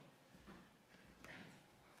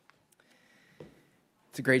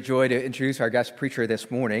It's a great joy to introduce our guest preacher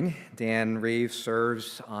this morning. Dan Reeve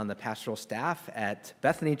serves on the pastoral staff at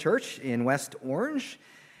Bethany Church in West Orange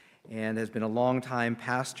and has been a longtime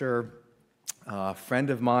pastor, friend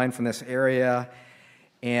of mine from this area,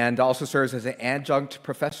 and also serves as an adjunct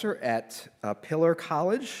professor at Pillar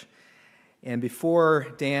College. And before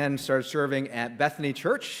Dan started serving at Bethany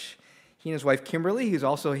Church, he and his wife Kimberly, who's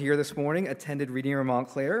also here this morning, attended Redeemer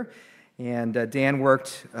Montclair. And Dan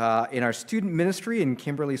worked in our student ministry, and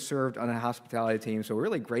Kimberly served on a hospitality team. So we're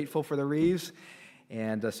really grateful for the Reeves,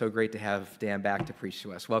 and so great to have Dan back to preach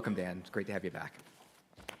to us. Welcome, Dan. It's great to have you back.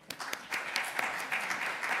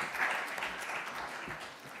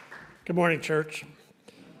 Good morning, church.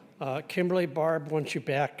 Kimberly, Barb wants you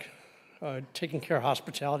back taking care of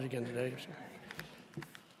hospitality again today.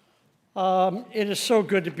 It is so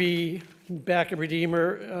good to be back at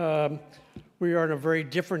Redeemer. We are in a very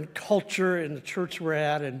different culture in the church we're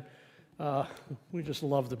at, and we just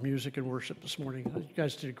love the music and worship this morning. You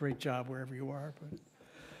guys did a great job wherever you are. But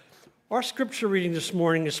our scripture reading this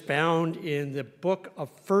morning is found in the book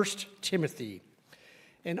of 1 Timothy,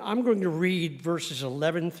 and I'm going to read verses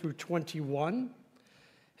 11 through 21,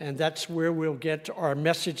 and that's where we'll get our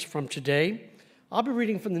message from today. I'll be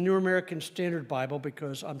reading from the New American Standard Bible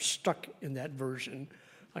because I'm stuck in that version.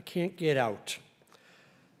 I can't get out.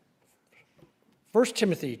 1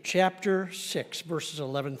 Timothy chapter 6, verses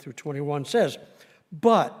 11 through 21 says,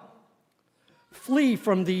 "But flee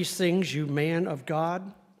from these things, you man of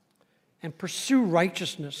God, and pursue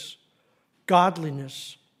righteousness,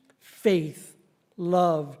 godliness, faith,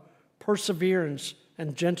 love, perseverance,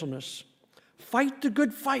 and gentleness. Fight the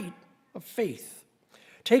good fight of faith.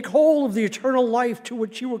 Take hold of the eternal life to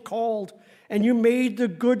which you were called, and you made the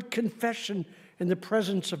good confession in the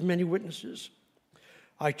presence of many witnesses.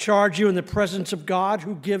 I charge you in the presence of God,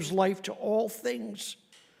 who gives life to all things,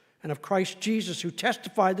 and of Christ Jesus, who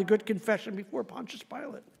testified the good confession before Pontius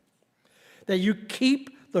Pilate, that you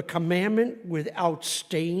keep the commandment without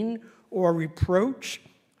stain or reproach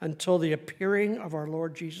until the appearing of our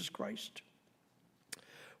Lord Jesus Christ,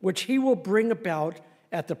 which he will bring about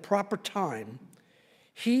at the proper time.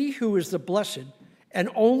 He who is the blessed and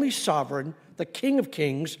only sovereign, the King of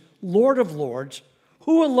kings, Lord of lords,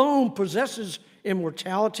 who alone possesses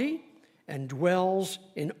immortality and dwells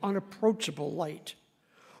in unapproachable light,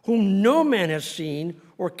 whom no man has seen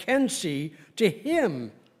or can see, to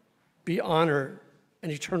him be honor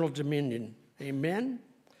and eternal dominion. Amen.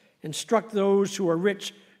 Instruct those who are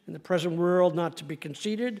rich in the present world not to be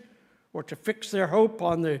conceited or to fix their hope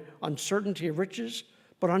on the uncertainty of riches,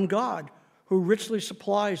 but on God, who richly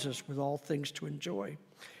supplies us with all things to enjoy.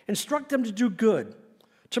 Instruct them to do good,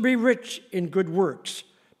 to be rich in good works,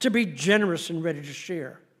 to be generous and ready to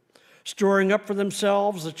share, storing up for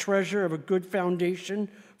themselves the treasure of a good foundation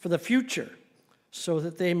for the future, so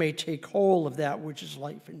that they may take hold of that which is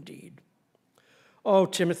life indeed. O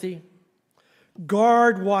Timothy,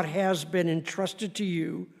 guard what has been entrusted to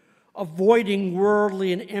you, avoiding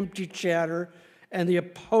worldly and empty chatter and the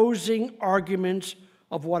opposing arguments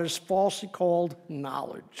of what is falsely called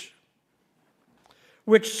knowledge,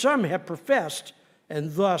 which some have professed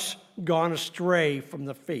and thus gone astray from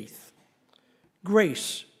the faith.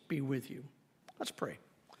 Grace be with you." Let's pray.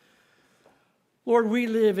 Lord, we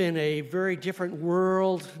live in a very different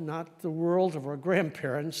world, not the world of our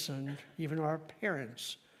grandparents and even our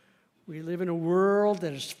parents. We live in a world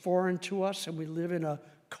that is foreign to us, and we live in a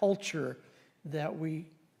culture that we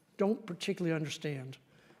don't particularly understand.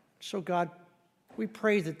 So God, we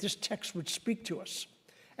pray that this text would speak to us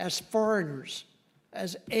as foreigners,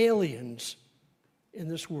 as aliens in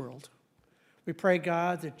this world. We pray,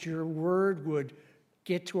 God, that your word would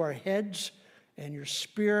get to our heads and your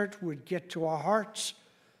spirit would get to our hearts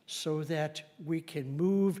so that we can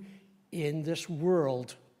move in this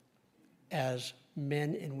world as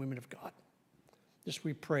men and women of God. This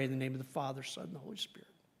we pray in the name of the Father, Son, and the Holy Spirit.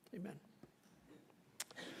 Amen.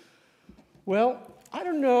 Well, I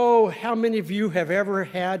don't know how many of you have ever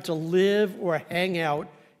had to live or hang out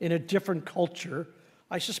in a different culture.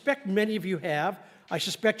 I suspect many of you have. I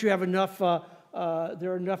suspect you have enough, there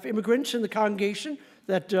are enough immigrants in the congregation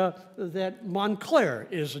that Montclair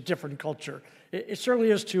is a different culture. It certainly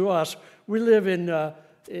is to us. We live in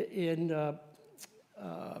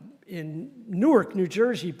Newark, New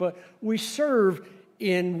Jersey, but we serve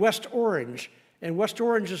in West Orange. And West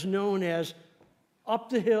Orange is known as up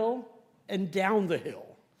the hill and down the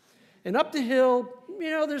hill. And up the hill,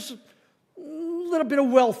 there's a little bit of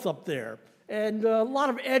wealth up there, and a lot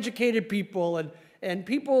of educated people and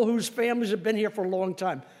people whose families have been here for a long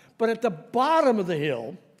time. But at the bottom of the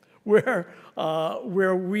hill, where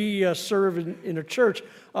where we serve in a church,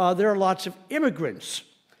 there are lots of immigrants,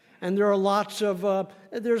 and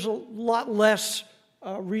there's a lot less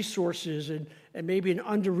resources and maybe an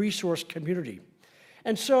under-resourced community.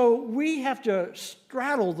 And so we have to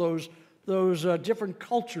straddle those different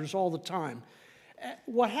cultures all the time.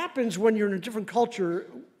 What happens when you're in a different culture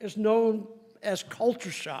is known as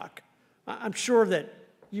culture shock. I'm sure that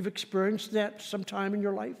you've experienced that sometime in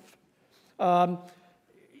your life.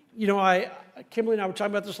 Kimberly and I were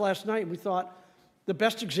talking about this last night, and we thought the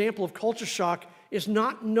best example of culture shock is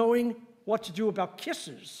not knowing what to do about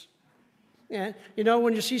kisses. And,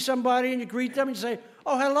 when you see somebody and you greet them and you say,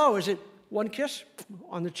 "Oh, hello," is it one kiss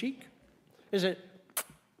on the cheek? Is it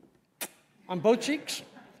on both cheeks?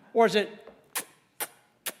 Or is it,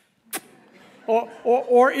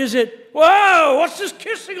 or is it, "Whoa, what's this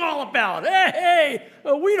kissing all about? Hey,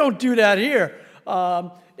 we don't do that here."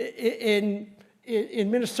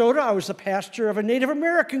 In Minnesota, I was the pastor of a Native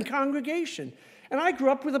American congregation. And I grew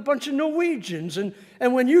up with a bunch of Norwegians. And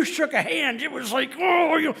when you shook a hand, it was like,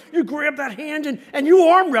 oh, you grab that hand and you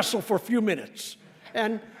arm wrestle for a few minutes.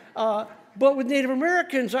 But with Native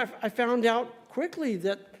Americans, I found out quickly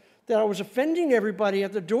that I was offending everybody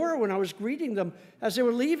at the door when I was greeting them as they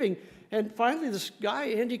were leaving. And finally, this guy,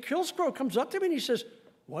 Andy Kilsgrove, comes up to me and he says,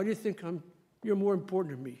 "Why do you think you're more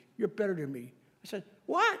important than me? You're better than me." I said,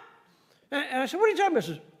 "What?" And I said, "What are you talking about?"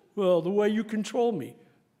 He says, "Well, the way you control me."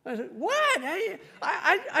 I said, "What?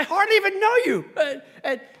 I hardly even know you."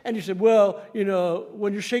 And he said, "Well,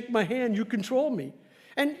 when you shake my hand, you control me."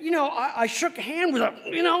 And, I shook a hand with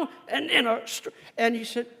and he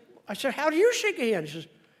said, I said, "How do you shake a hand?" He says,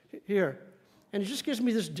 "Here." And he just gives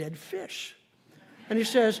me this dead fish. And he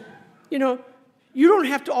says, "You don't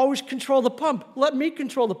have to always control the pump. Let me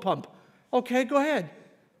control the pump." "Okay, go ahead."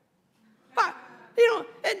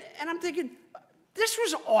 And I'm thinking, this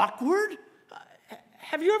was awkward.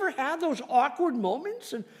 Have you ever had those awkward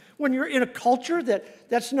moments? And when you're in a culture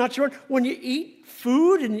that's not your, when you eat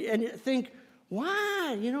food and you think,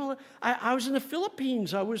 why? I was in the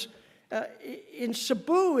Philippines. I was in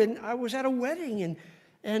Cebu, and I was at a wedding,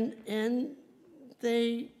 and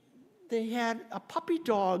they had a puppy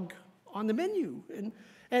dog on the menu,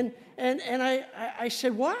 and I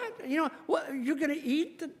said, "What? What, you're going to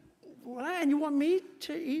eat the what? And you want me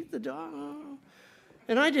to eat the dog?"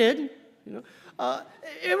 And I did.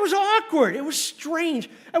 It was awkward. It was strange.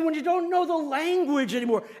 And when you don't know the language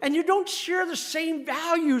anymore, and you don't share the same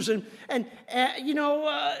values, and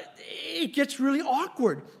it gets really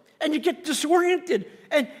awkward, and you get disoriented,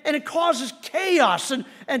 and it causes chaos, and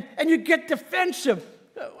you get defensive.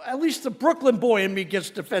 At least the Brooklyn boy in me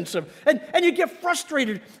gets defensive, and you get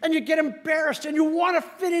frustrated, and you get embarrassed, and you want to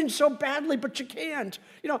fit in so badly, but you can't.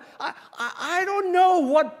 I don't know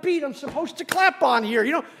what beat I'm supposed to clap on here.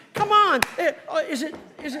 Come on, is it,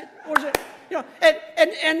 or is it?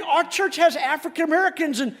 And our church has African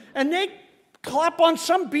Americans, and they clap on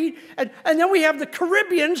some beat, and then we have the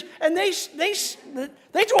Caribbeans, and they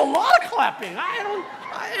do a lot of clapping.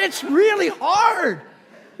 It's really hard.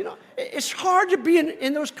 It's hard to be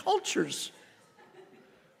in those cultures.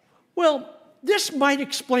 Well, this might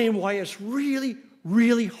explain why it's really,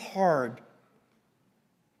 really hard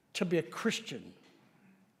to be a Christian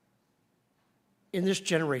in this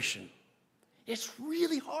generation. It's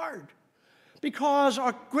really hard because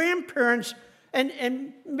our grandparents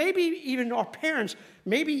and maybe even our parents,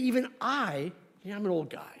 maybe even I'm an old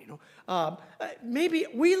guy, maybe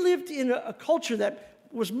we lived in a culture that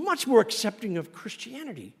was much more accepting of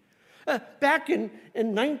Christianity. Back in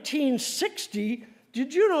 1960,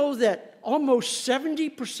 did you know that almost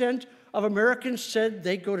 70% of Americans said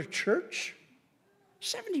they go to church?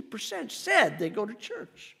 70% said they go to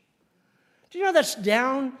church. Do you know that's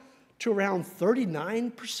down to around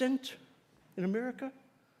 39% in America?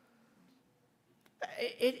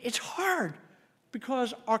 It's hard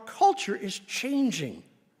because our culture is changing.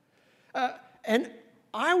 And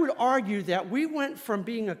I would argue that we went from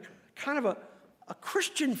being a kind of a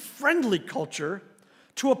Christian-friendly culture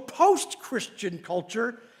to a post-Christian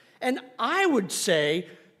culture, and I would say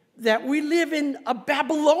that we live in a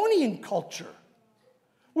Babylonian culture.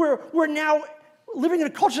 We're now living in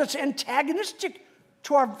a culture that's antagonistic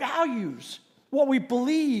to our values, what we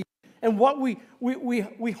believe, and what we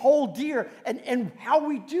hold dear, and how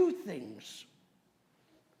we do things.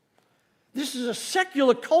 This is a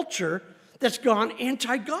secular culture that's gone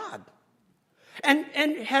anti-God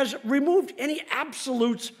and has removed any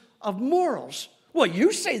absolutes of morals. Well,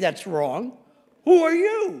 you say that's wrong. Who are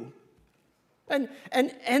you? And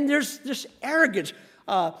there's this arrogance.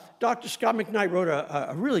 Dr. Scott McKnight wrote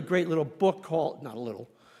a really great little book called,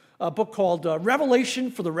 a book called Revelation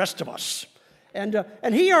for the Rest of Us.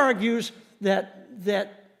 And he argues that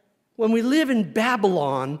when we live in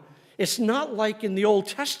Babylon, it's not like in the Old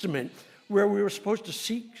Testament where we were supposed to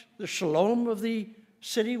seek the shalom of the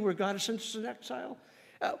city where God has sent us in exile.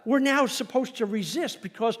 We're now supposed to resist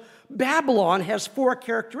because Babylon has 4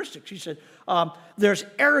 characteristics. He said there's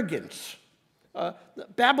arrogance. The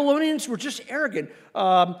Babylonians were just arrogant.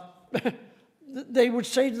 They would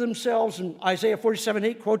say to themselves, in Isaiah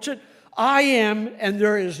 47:8 quotes it, I am and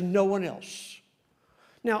there is no one else.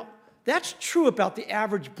 Now, that's true about the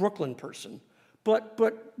average Brooklyn person, but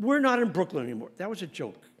we're not in Brooklyn anymore. That was a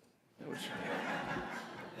joke.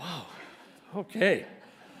 Wow, okay.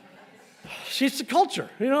 See, it's the culture,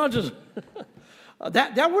 just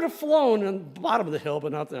that would have flown on the bottom of the hill,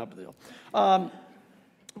 but not the top of the hill.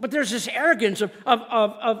 But there's this arrogance of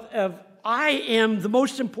I am the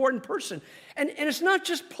most important person. And it's not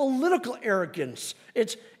just political arrogance.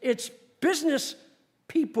 It's business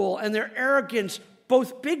people and their arrogance,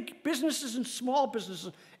 both big businesses and small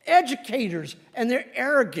businesses, educators and their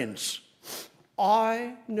arrogance.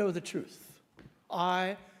 I know the truth.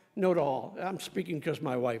 I know it all. I'm speaking because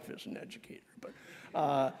my wife is an educator,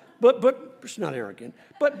 but it's not arrogant.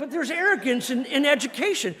 But there's arrogance in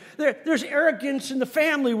education. There's arrogance in the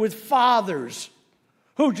family with fathers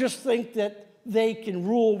who just think that they can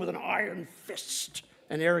rule with an iron fist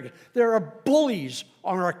and arrogant. There are bullies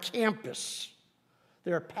on our campus.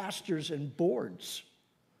 There are pastors and boards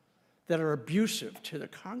that are abusive to the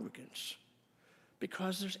congregants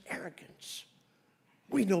because there's arrogance.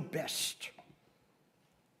 We know best.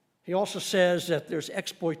 He also says that there's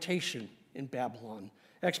exploitation in Babylon.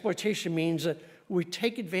 Exploitation means that we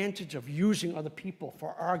take advantage of using other people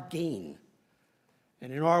for our gain.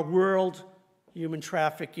 And in our world, human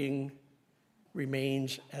trafficking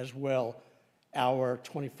remains as well our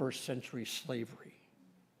 21st century slavery.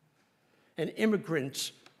 And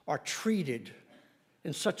immigrants are treated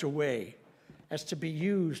in such a way as to be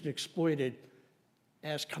used and exploited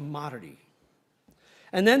as commodity.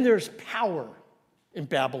 And then there's power in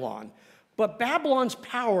Babylon. But Babylon's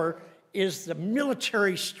power is the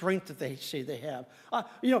military strength that they say they have.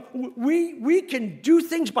 We can do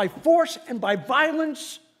things by force and by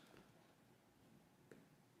violence.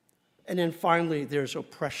 And then finally, there's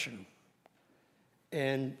oppression.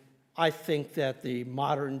 And I think that the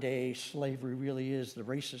modern day slavery really is the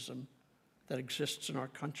racism that exists in our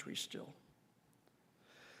country still.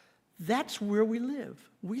 That's where we live.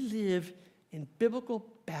 We live in biblical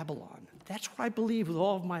Babylon. That's what I believe with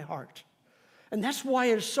all of my heart. And that's why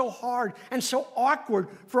it is so hard and so awkward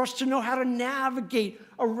for us to know how to navigate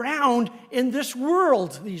around in this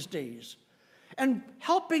world these days. And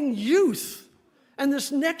helping youth and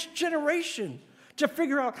this next generation to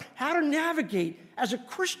figure out how to navigate as a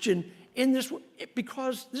Christian in this,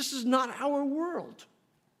 because this is not our world.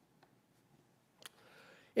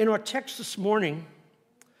 In our text this morning,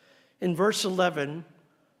 in verse 11,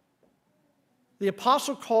 the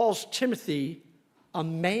apostle calls Timothy a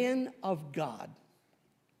man of God.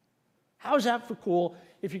 How is that for cool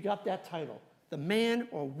if you got that title? The man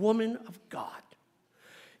or woman of God.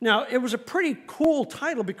 Now, it was a pretty cool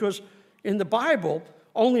title because in the Bible,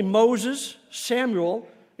 only Moses, Samuel,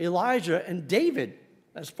 Elijah, and David,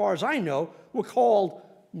 as far as I know, were called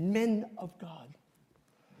men of God.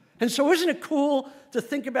 And so isn't it cool to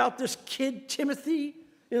think about this kid, Timothy,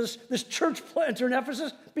 this church planter in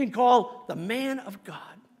Ephesus, being called the man of God?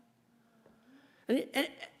 And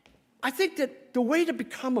I think that the way to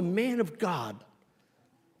become a man of God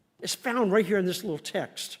is found right here in this little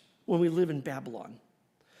text when we live in Babylon.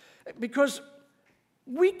 Because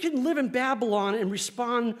we can live in Babylon and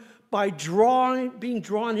respond by being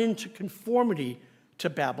drawn into conformity to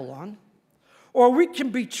Babylon, or we can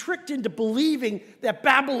be tricked into believing that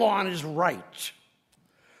Babylon is right,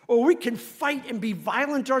 or we can fight and be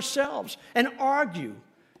violent ourselves and argue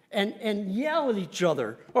and yell at each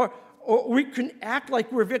other, or we can act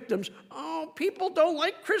like we're victims. Oh, people don't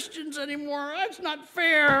like Christians anymore. That's not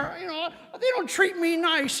fair. They don't treat me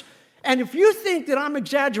nice. And if you think that I'm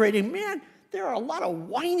exaggerating, man, there are a lot of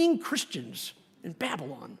whining Christians in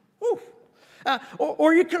Babylon.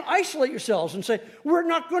 Or you can isolate yourselves and say, we're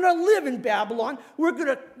not going to live in Babylon. We're going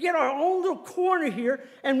to get our own little corner here,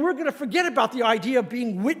 and we're going to forget about the idea of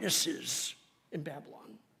being witnesses in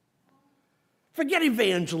Babylon. Forget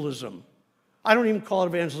evangelism. I don't even call it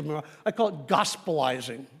evangelism. I call it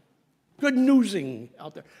gospelizing, good newsing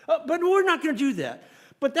out there. But we're not going to do that.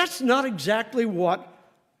 But that's not exactly what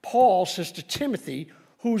Paul says to Timothy,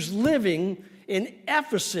 who's living in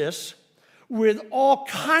Ephesus with all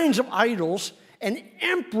kinds of idols and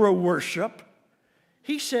emperor worship.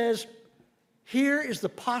 He says, here is the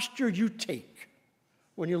posture you take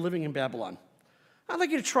when you're living in Babylon. I'd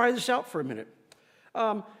like you to try this out for a minute.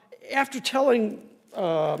 After telling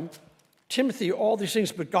Timothy all these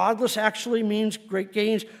things, but godless actually means great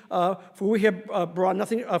gains, for we have brought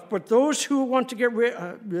nothing, but those who want to get rid,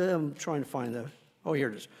 I'm trying to find the, oh, here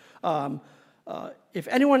it is. If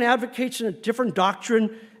anyone advocates a different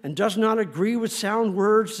doctrine and does not agree with sound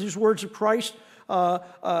words, these words of Christ,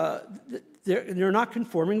 they're not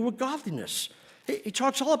conforming with godliness. He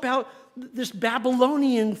talks all about this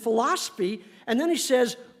Babylonian philosophy, and then he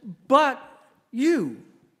says, but you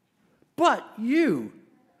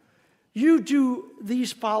do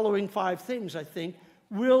these following 5 things, I think,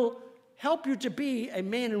 will help you to be a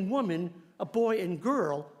man and woman, a boy and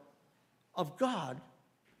girl of God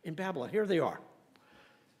in Babylon. Here they are.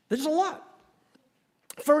 There's a lot.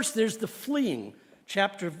 First, there's the fleeing.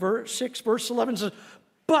 Chapter 6, verse 11 says,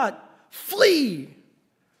 but flee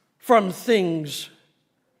from things,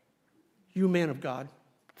 you man of God.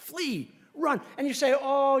 Flee, run. And you say,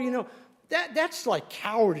 oh, you know, that's like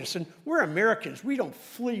cowardice, and we're Americans. We don't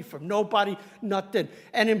flee from nobody, nothing.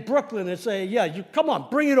 And in Brooklyn, they say, yeah, you come on,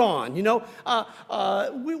 bring it on. You know,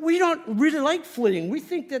 we don't really like fleeing. We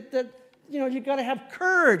think that you know, you got to have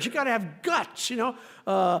courage, you got to have guts. You know,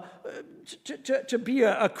 to be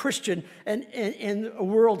a Christian, and a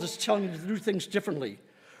world that's telling you to do things differently.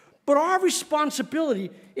 But our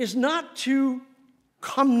responsibility is not to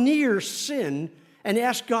come near sin and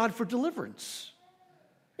ask God for deliverance.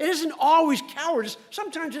 It isn't always cowardice.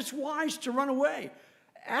 Sometimes it's wise to run away.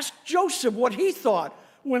 Ask Joseph what he thought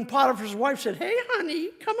when Potiphar's wife said, hey, honey,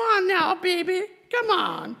 come on now, baby. Come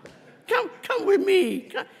on. Come with me.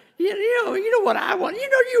 You know what I want. You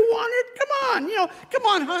know you want it. Come on. You know, come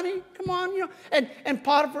on, honey. Come on. You know. And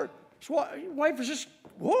Potiphar's wife was just,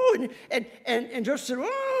 whoa. And Joseph said,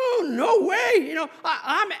 oh, no way. You know,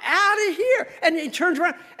 I'm out of here. And he turns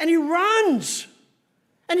around and he runs.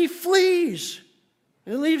 And he flees.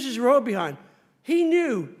 And he leaves his robe behind. He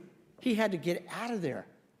knew he had to get out of there,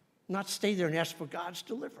 not stay there and ask for God's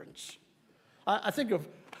deliverance. I think of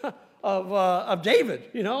David,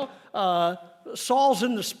 you know. Saul's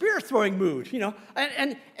in the spear-throwing mood, you know,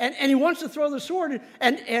 and he wants to throw the sword.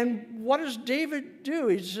 And what does David do?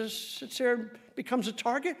 He just sits there and becomes a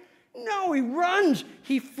target? No, he runs.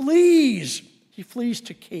 He flees. He flees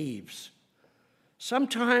to caves.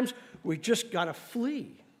 Sometimes we just got to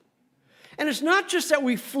flee. And it's not just that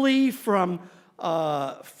we flee from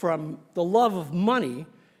the love of money.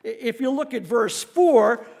 If you look at verse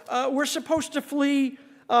 4, we're supposed to flee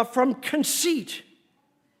from conceit.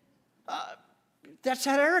 That's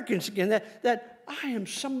that arrogance again, that I am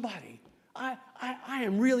somebody. I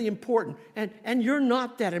am really important, and you're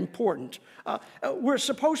not that important. We're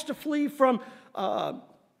supposed to flee from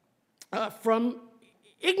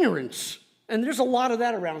ignorance. And there's a lot of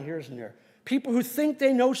that around here, isn't there? People who think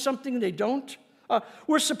they know something and they don't.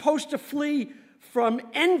 We're supposed to flee from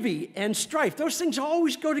envy and strife. Those things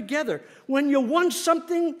always go together. When you want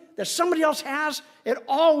something that somebody else has, it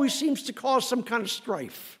always seems to cause some kind of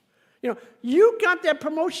strife. You know, you got that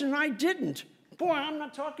promotion and I didn't. Boy, I'm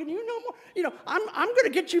not talking to you no more. You know, I'm going to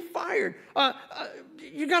get you fired.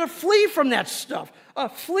 You got to flee from that stuff.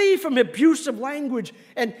 Flee from abusive language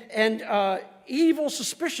and evil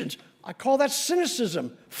suspicions. I call that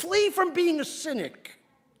cynicism. Flee from being a cynic.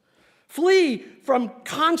 Flee from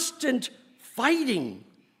constant fighting.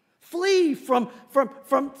 Flee from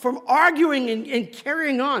arguing and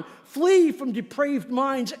carrying on. Flee from depraved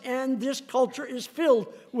minds, and this culture is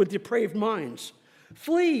filled with depraved minds.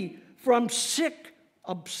 Flee from sick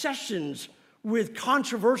obsessions with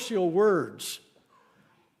controversial words.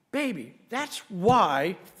 Baby, that's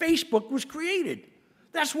why Facebook was created.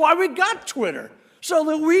 That's why we got Twitter, so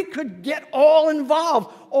that we could get all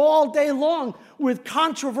involved all day long with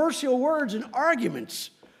controversial words and arguments.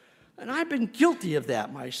 And I've been guilty of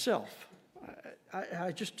that myself.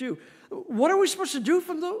 I just do. What are we supposed to do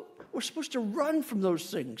from those? We're supposed to run from those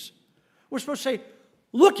things. We're supposed to say,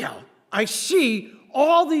 look out, I see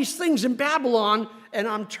all these things in Babylon, and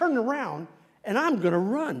I'm turning around, and I'm going to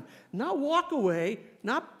run. Not walk away,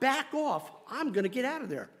 not back off. I'm going to get out of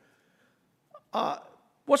there.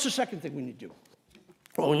 What's the second thing we need to do?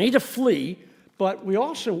 Well, we need to flee, but we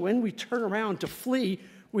also, when we turn around to flee,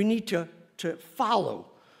 we need to follow.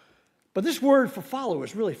 But this word for follow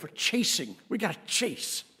is really for chasing. We got to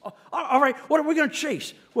chase. All right, what are we going to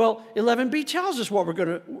chase? Well, 11b tells us what we're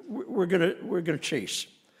going to chase.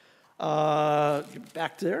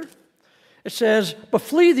 Back there. It says, but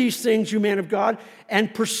flee these things, you man of God,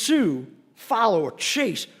 and pursue, follow, or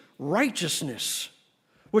chase righteousness,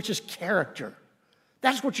 which is character.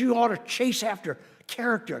 That's what you ought to chase after,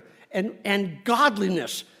 character. And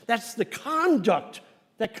godliness, that's the conduct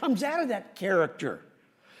that comes out of that character.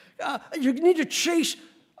 You need to chase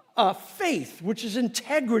faith, which is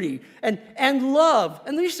integrity, and love.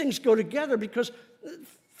 And these things go together because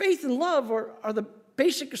faith and love are the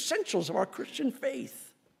basic essentials of our Christian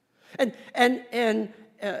faith. And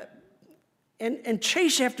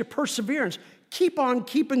chase after perseverance. Keep on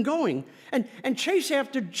keeping going. And chase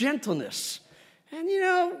after gentleness. And,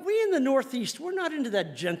 we in the Northeast, we're not into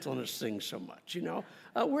that gentleness thing so much,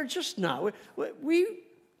 We're just not.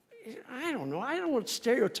 I don't know. I don't want to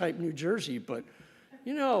stereotype New Jersey, but,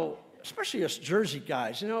 especially us Jersey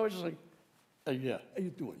guys, it's just like, yeah, how you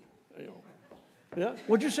doing? Yeah,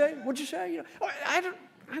 what'd you say? I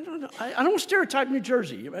don't know. I don't want to stereotype New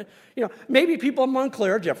Jersey. Maybe people in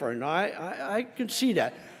Montclair are different. I can see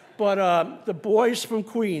that. But the boys from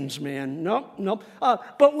Queens, man, no.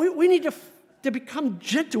 But we need to become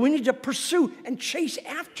gentle. We need to pursue and chase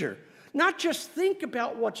after. Not just think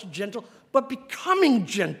about what's gentle, but becoming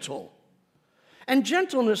gentle. And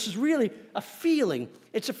gentleness is really a feeling.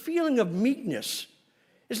 It's a feeling of meekness.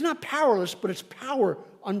 It's not powerless, but it's power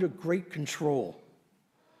under great control.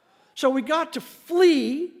 So we got to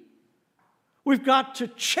flee, we've got to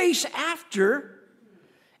chase after,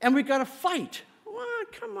 and we've got to fight. Well,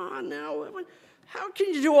 come on now. How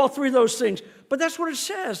can you do all three of those things? But that's what it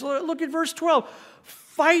says. Look at verse 12.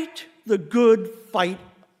 Fight the good fight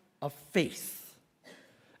of faith.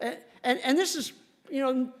 And this is,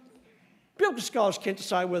 biblical scholars can't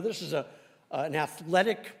decide whether this is an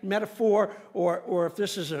athletic metaphor or if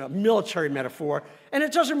this is a military metaphor. And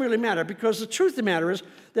it doesn't really matter, because the truth of the matter is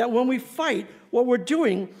that when we fight, what we're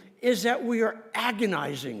doing is that we are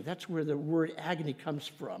agonizing. That's where the word agony comes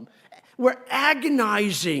from. We're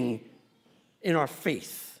agonizing in our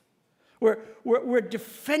faith. We're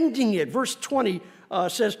defending it. Verse 20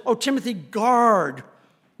 says, "Oh, Timothy, guard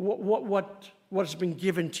what has been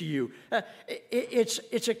given to you."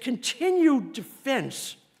 It's a continued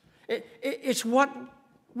defense. It's what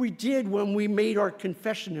we did when we made our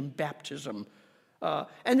confession in baptism.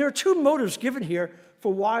 And there are two motives given here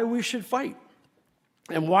for why we should fight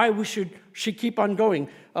and why we should keep on going.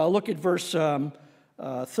 Look at verse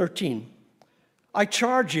 13. "I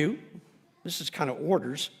charge you," this is kind of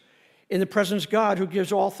orders, "in the presence of God, who gives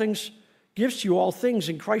to you all things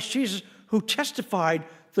in Christ Jesus, who testified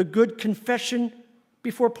the good confession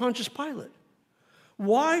before Pontius Pilate."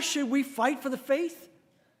 Why should we fight for the faith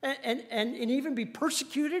and even be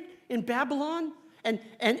persecuted in Babylon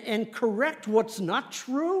and correct what's not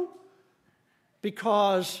true?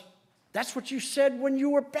 Because that's what you said when you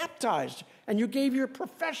were baptized and you gave your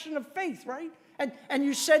profession of faith, right? And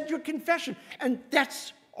you said your confession. And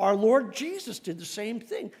that's our Lord Jesus did the same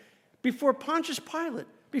thing before Pontius Pilate,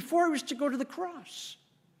 before he was to go to the cross.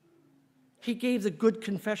 He gave the good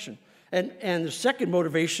confession. And the second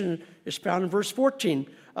motivation is found in verse 14,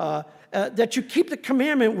 that you keep the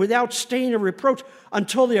commandment without stain or reproach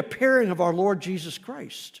until the appearing of our Lord Jesus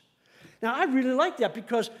Christ. Now, I really like that,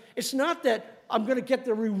 because it's not that I'm going to get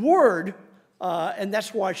the reward, and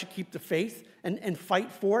that's why I should keep the faith and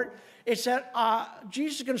fight for it. It's that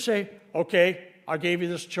Jesus is going to say, "Okay, I gave you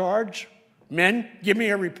this charge. Men, give me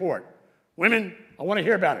a report. Women, I want to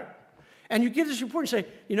hear about it." And you give this report and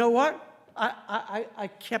say, "You know what? I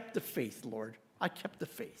kept the faith, Lord. I kept the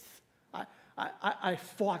faith. I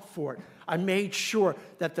fought for it. I made sure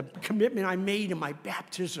that the commitment I made in my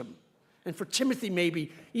baptism, and for Timothy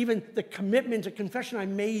maybe, even the commitment to confession I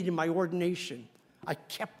made in my ordination, I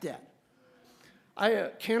kept that."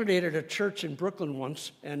 I candidated a church in Brooklyn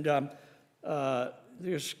once, and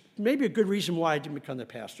there's maybe a good reason why I didn't become the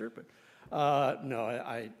pastor, but no,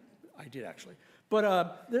 I did actually.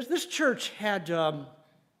 But this church had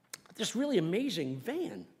this really amazing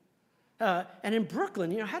van. And in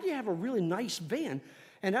Brooklyn, how do you have a really nice van?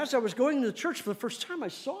 And as I was going to the church for the first time, I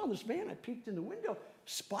saw this van. I peeked in the window,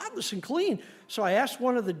 spotless and clean. So I asked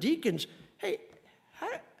one of the deacons, "Hey,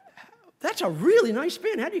 that's a really nice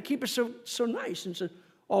van. How do you keep it so nice?" And said,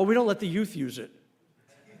 "Oh, we don't let the youth use it."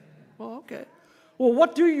 "Well, okay. Well,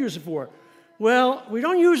 what do you use it for?" "Well, we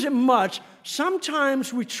don't use it much.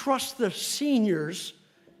 Sometimes we trust the seniors,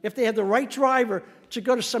 if they have the right driver, to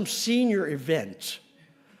go to some senior event.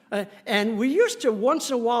 And we used to once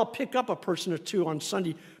in a while pick up a person or two on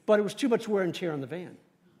Sunday, but it was too much wear and tear on the van."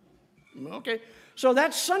 Okay. So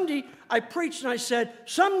that Sunday, I preached and I said,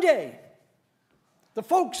 "Someday, the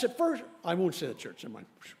folks at First," I won't say the church, never mind.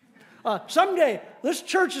 "Someday, this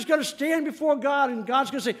church is going to stand before God, and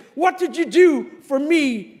God's going to say, 'What did you do for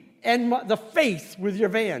me and the faith with your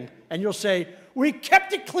van?' And you'll say, 'We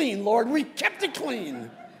kept it clean, Lord. We kept it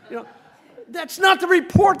clean.'" That's not the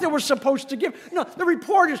report that we're supposed to give. No, the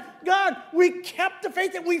report is, "God, we kept the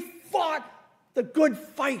faith, and we fought the good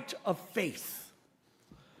fight of faith.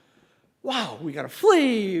 Wow, we got to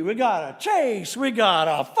flee, we got to chase, we got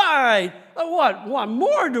to fight. What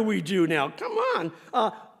more do we do now? Come on.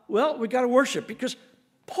 Well, we got to worship, because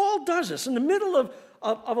Paul does this. In the middle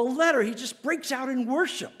of a letter, he just breaks out in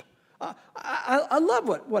worship. I love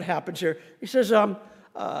what happens here. He says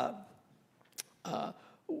that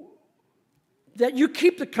you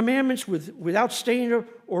keep the commandments without stain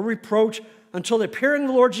or reproach until the appearing of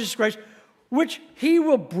the Lord Jesus Christ, which he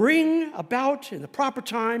will bring about in the proper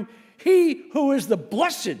time. He who is the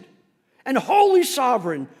blessed and holy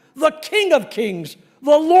sovereign, the King of kings,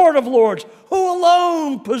 the Lord of lords, who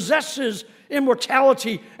alone possesses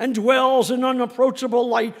immortality and dwells in unapproachable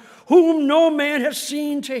light, whom no man has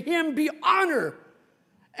seen, to him be honor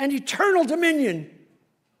and eternal dominion.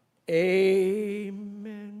 Amen.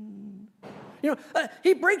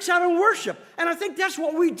 He breaks out in worship, and I think that's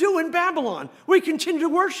what we do in Babylon. We continue to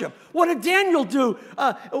worship. What did Daniel do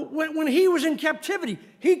when he was in captivity?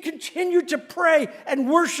 He continued to pray and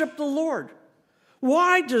worship the Lord.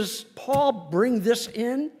 Why does Paul bring this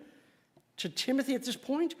in to Timothy at this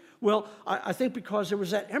point? Well, I think because there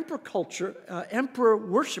was that emperor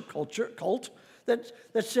worship cult that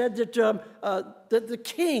said that the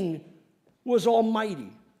king was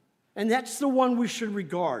almighty, and that's the one we should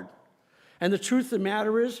regard. And the truth of the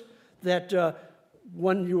matter is that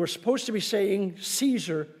when you are supposed to be saying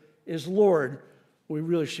Caesar is Lord, we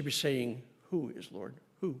really should be saying, who is Lord?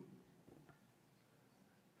 Who?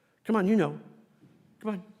 Come on, you know. Come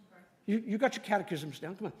on. You got your catechisms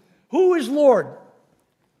down. Come on. Who is Lord?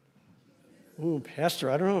 Oh, Pastor,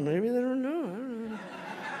 I don't know. Maybe they don't know.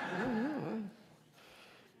 I don't know.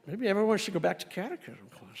 Maybe everyone should go back to catechism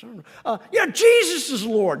class. I don't know. Yeah, Jesus is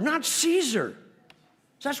Lord, not Caesar.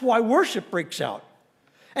 So that's why worship breaks out.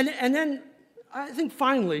 And then I think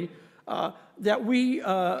finally that we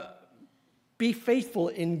be faithful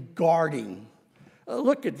in guarding.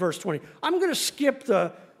 Look at verse 20. I'm going to skip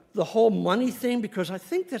the whole money thing because I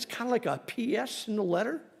think that's kind of like a PS in the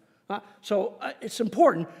letter. So it's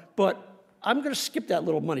important, but I'm going to skip that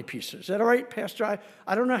little money piece. Is that all right, Pastor?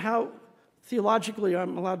 I don't know how theologically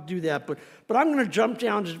I'm allowed to do that, but I'm going to jump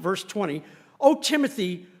down to verse 20. O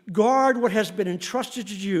Timothy, guard what has been entrusted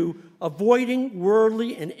to you, avoiding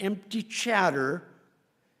worldly and empty chatter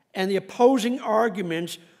and the opposing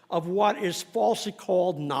arguments of what is falsely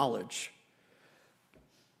called knowledge.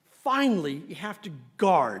 Finally, you have to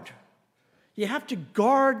guard. You have to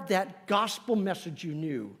guard that gospel message you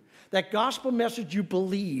knew, that gospel message you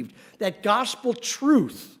believed, that gospel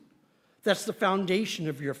truth that's the foundation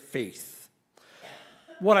of your faith.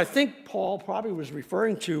 What I think Paul probably was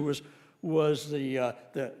referring to was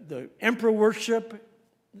the emperor worship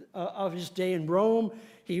of his day in Rome.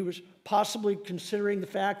 He was possibly considering the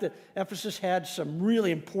fact that Ephesus had some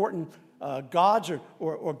really important gods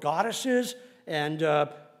or goddesses, and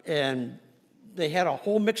they had a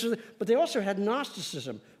whole mix of it, but they also had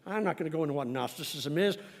Gnosticism. I'm not going to go into what Gnosticism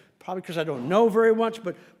is, probably because I don't know very much,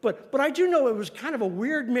 but I do know it was kind of a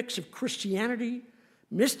weird mix of Christianity,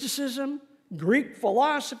 mysticism, Greek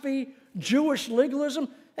philosophy, Jewish legalism.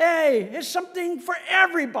 Hey, it's something for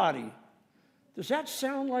everybody. Does that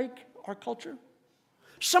sound like our culture?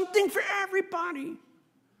 Something for everybody.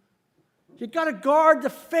 You got to guard the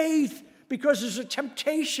faith because there's a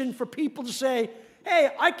temptation for people to say, hey,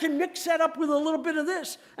 I can mix that up with a little bit of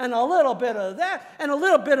this and a little bit of that and a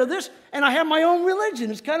little bit of this, and I have my own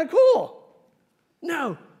religion. It's kind of cool.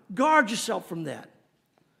 No, guard yourself from that.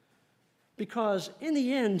 Because in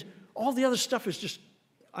the end, all the other stuff is just,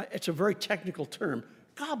 it's a very technical term,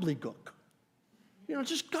 gobbledygook.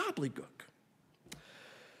 Just gobbledygook.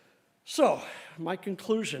 So, my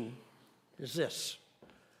conclusion is this.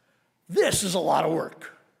 This is a lot of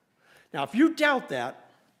work. Now, if you doubt that,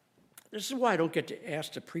 this is why I don't get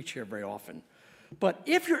asked to preach here very often. But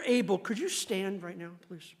if you're able, could you stand right now,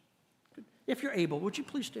 please? If you're able, would you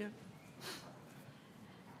please stand?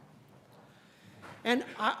 And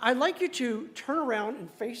I'd like you to turn around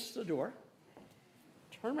and face the door.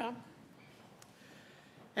 Turn around.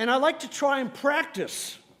 And I'd like to try and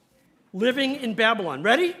practice living in Babylon.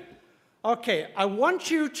 Ready? Okay, I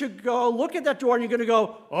want you to go look at that door, and you're going to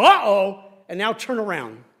go, uh-oh, and now turn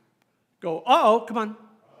around. Go, uh-oh, come on.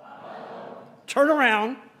 Uh-oh. Turn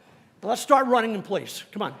around. Let's start running in place.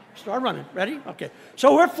 Come on, start running. Ready? Okay.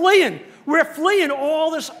 So we're fleeing. We're fleeing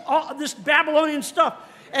all this Babylonian stuff.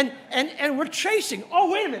 And we're chasing.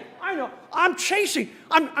 Oh, wait a minute. I know. I'm chasing.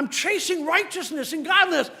 I'm chasing righteousness and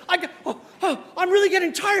godliness. I'm really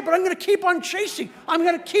getting tired, but I'm going to keep on chasing. I'm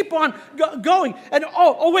going to keep on going. And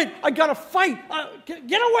wait, I got to fight.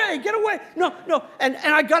 Get away. No. And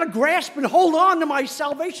I got to grasp and hold on to my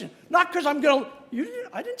salvation. Not because I'm going to,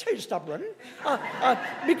 I didn't tell you to stop running.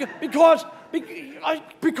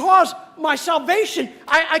 Because my salvation,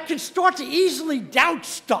 I can start to easily doubt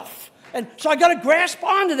stuff. And so I got to grasp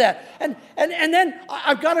onto that. And then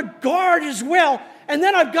I've got to guard as well. And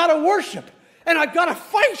then I've got to worship. And I've got to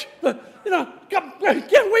fight. Get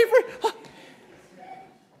away from it.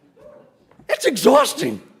 It's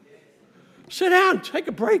exhausting. Sit down, take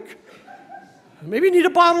a break. Maybe you need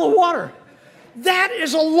a bottle of water. That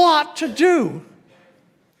is a lot to do.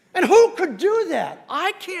 And who could do that?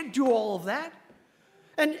 I can't do all of that.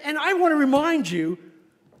 And I want to remind you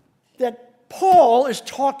that Paul is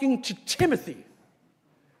talking to Timothy.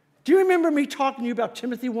 Do you remember me talking to you about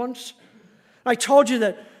Timothy once? I told you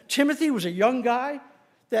that Timothy was a young guy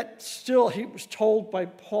that still, he was told by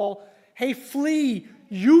Paul, hey, flee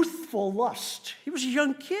youthful lust. He was a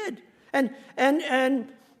young kid. And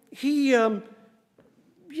he, he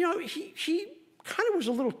kind of was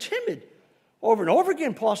a little timid. Over and over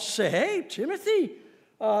again, Paul used to say, hey, Timothy,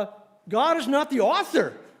 God is not the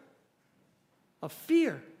author of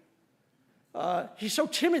fear. He's so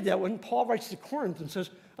timid that when Paul writes to Corinth and says,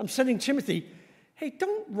 I'm sending Timothy, hey,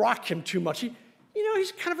 don't rock him too much.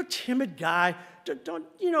 He's kind of a timid guy.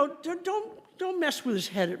 Don't mess with his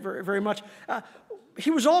head very, very much.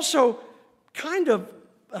 He was also kind of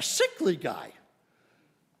a sickly guy.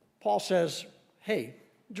 Paul says, hey,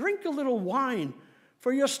 drink a little wine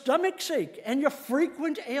for your stomach's sake and your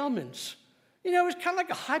frequent ailments. He's kind of like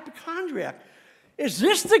a hypochondriac. Is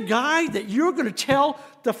this the guy that you're going to tell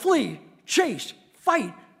to flee, chase,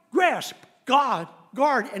 fight, grasp, guard,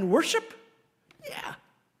 and worship? Yeah.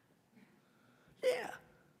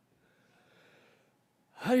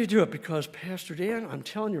 How do you do it? Because, Pastor Dan, I'm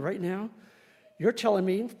telling you right now, you're telling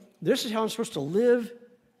me this is how I'm supposed to live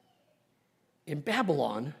in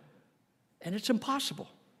Babylon, and it's impossible.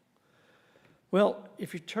 Well,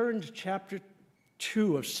 if you turn to chapter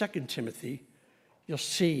 2 of 2 Timothy, you'll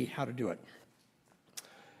see how to do it.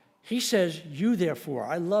 He says, you therefore,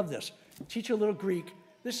 I love this. Teach a little Greek.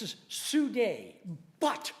 This is sude,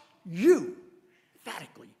 but you,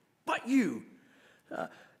 emphatically, but you.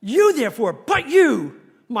 You therefore, but you,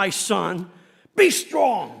 my son, be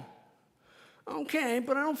strong. Okay,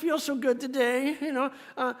 but I don't feel so good today, and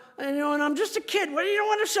I'm just a kid. Well, you don't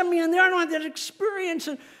want to send me in there. I don't have that experience,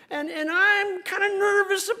 and I'm kind of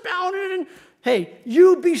nervous about it. And hey,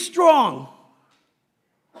 you be strong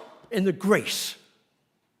in the grace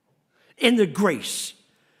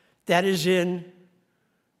that is in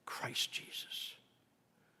Christ Jesus.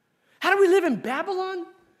 How do we live in Babylon?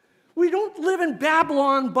 We don't live in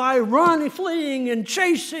Babylon by running, fleeing, and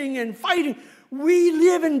chasing and fighting. We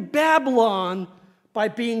live in Babylon by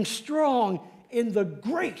being strong in the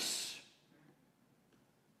grace,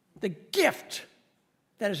 the gift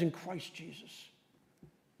that is in Christ Jesus.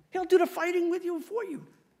 He'll do the fighting with you and for you.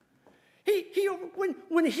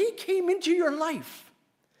 When he came into your life,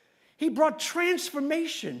 he brought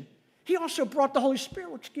transformation. He also brought the Holy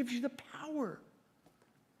Spirit, which gives you the power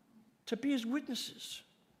to be his witnesses.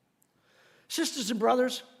 Sisters and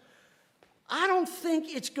brothers, I don't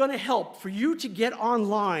think it's going to help for you to get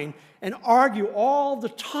online and argue all the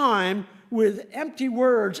time with empty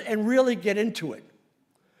words and really get into it,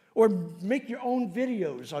 or make your own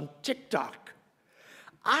videos on TikTok.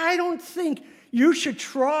 I don't think you should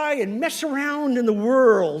try and mess around in the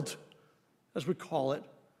world, as we call it,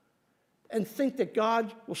 and think that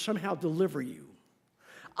God will somehow deliver you.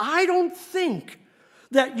 I don't think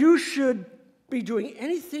that you should be doing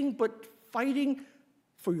anything but fighting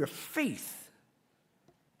for your faith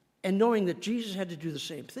and knowing that Jesus had to do the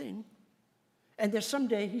same thing, and that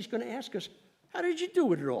someday he's going to ask us, how did you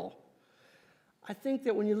do it all? I think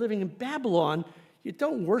that when you're living in Babylon, you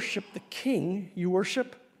don't worship the king, you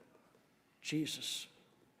worship Jesus.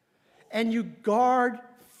 And you guard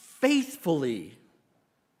faithfully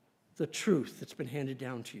the truth that's been handed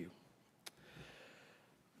down to you.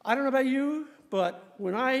 I don't know about you, but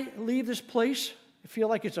when I leave this place, I feel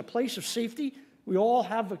like it's a place of safety. We all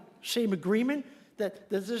have the same agreement that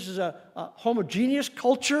this is a homogeneous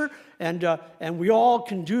culture, and we all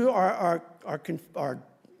can do our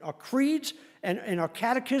creeds and our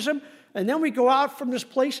catechism, and then we go out from this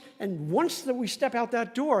place, and once that we step out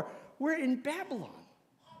that door, we're in Babylon.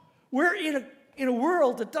 We're in a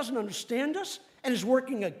world that doesn't understand us and is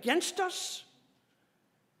working against us.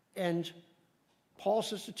 And Paul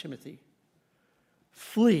says to Timothy,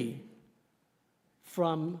 flee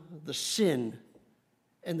from the sin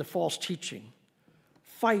and the false teaching.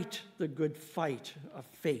 Fight the good fight of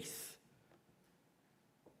faith.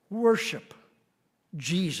 Worship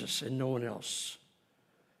Jesus and no one else.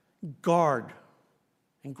 Guard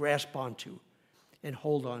and grasp onto and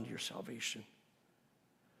hold on to your salvation.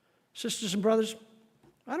 Sisters and brothers,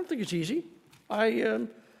 I don't think it's easy. I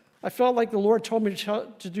felt like the Lord told me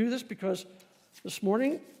to do this because this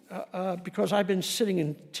morning, because I've been sitting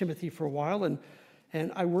in Timothy for a while,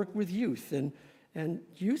 and I work with youth, and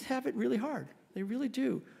youth have it really hard. They really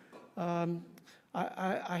do.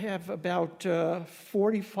 I have about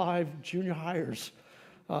 45 junior hires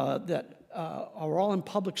that are all in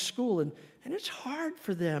public school, and it's hard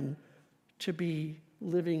for them to be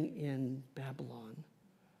living in Babylon.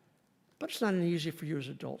 But it's not any easier for you as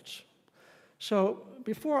adults. So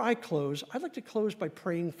before I close, I'd like to close by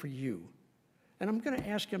praying for you. And I'm going to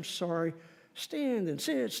ask you, I'm sorry, stand and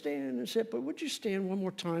sit, but would you stand one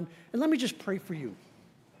more time? And let me just pray for you.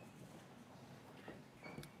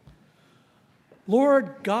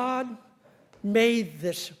 Lord God, may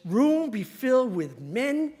this room be filled with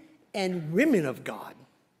men and women of God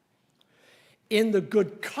in the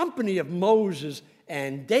good company of Moses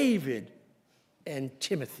and David and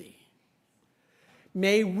Timothy.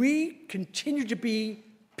 May we continue to be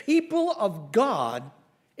people of God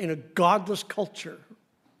in a godless culture.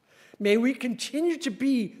 May we continue to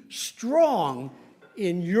be strong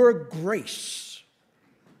in your grace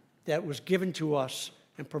that was given to us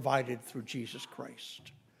and provided through Jesus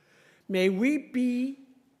Christ. May we be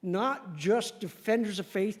not just defenders of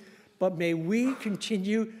faith, but may we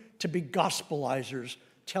continue to be gospelizers,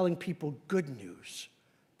 telling people good news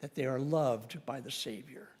that they are loved by the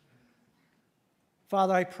Savior.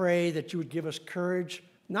 Father, I pray that you would give us courage,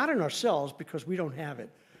 not in ourselves because we don't have it,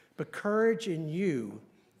 but courage in you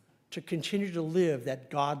to continue to live that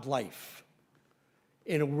God life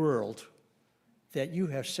in a world that you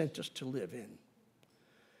have sent us to live in.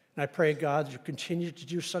 And I pray, God, that you continue to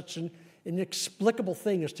do such an inexplicable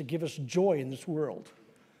thing as to give us joy in this world,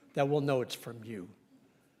 that we'll know it's from you.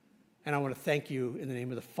 And I want to thank you in the name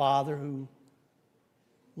of the Father who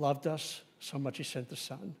loved us so much he sent the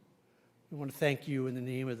Son. We want to thank you in the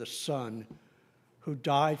name of the Son who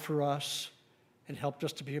died for us and helped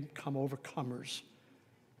us to become overcomers.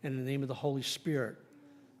 And in the name of the Holy Spirit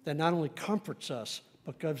that not only comforts us,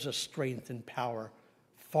 but gives us strength and power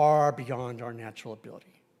far beyond our natural ability.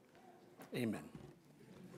 Amen.